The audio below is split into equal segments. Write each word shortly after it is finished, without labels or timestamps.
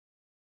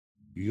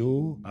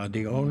You are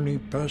the only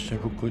person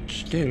who could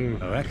still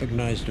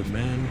recognize the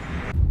man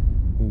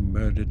who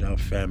murdered our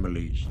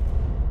families.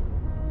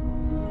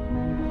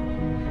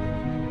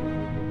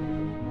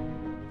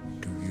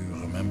 Do you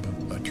remember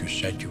what you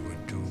said you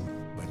would do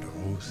when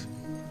Ruth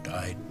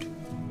died?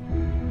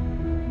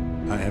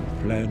 I have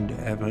planned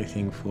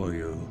everything for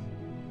you.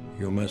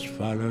 You must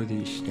follow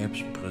these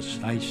steps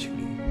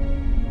precisely.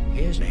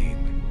 His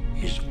name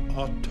is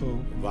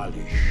Otto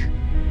Wallisch.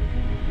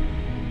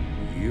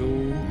 You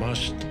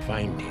must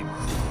find him.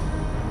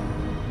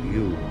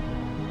 You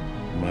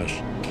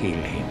must kill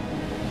him.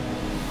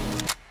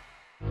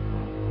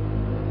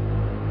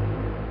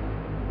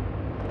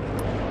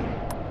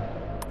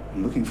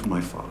 I'm looking for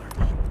my father.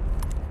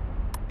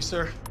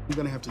 Sir, I'm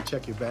gonna have to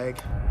check your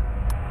bag.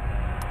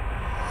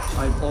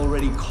 I've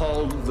already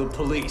called the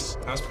police.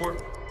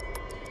 Passport?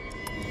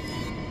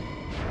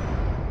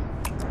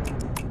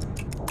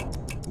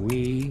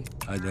 We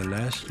are the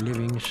last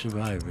living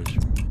survivors.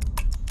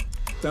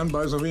 Stand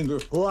by the window.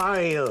 Who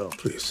are you?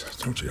 Please,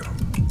 don't yell.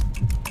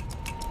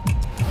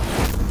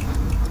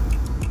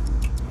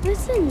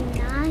 What's a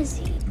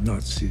Nazi?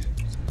 Nazi,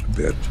 a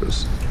bad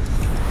person.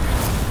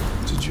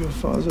 Did your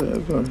father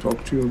ever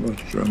talk to you about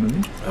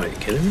Germany? Are you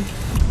kidding me?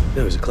 He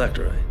was a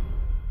collector, right?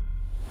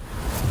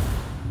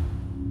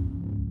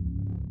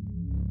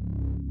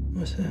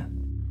 What's that?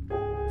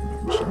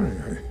 I'm sorry,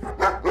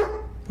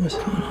 What's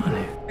going on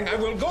here? I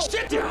will go.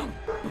 Sit down!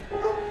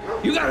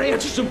 You gotta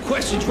answer some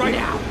questions right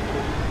now!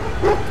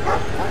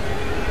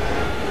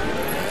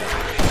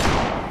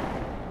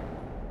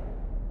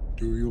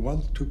 Do you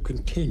want to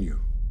continue?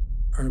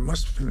 I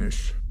must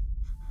finish.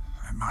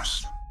 I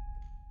must.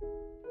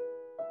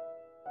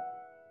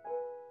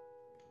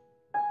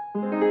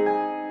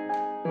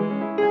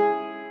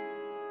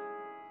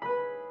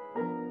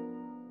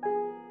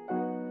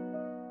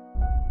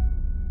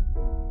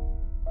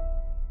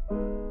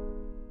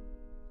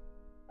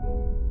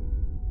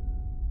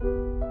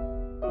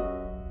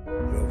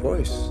 Your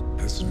voice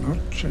has not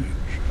changed.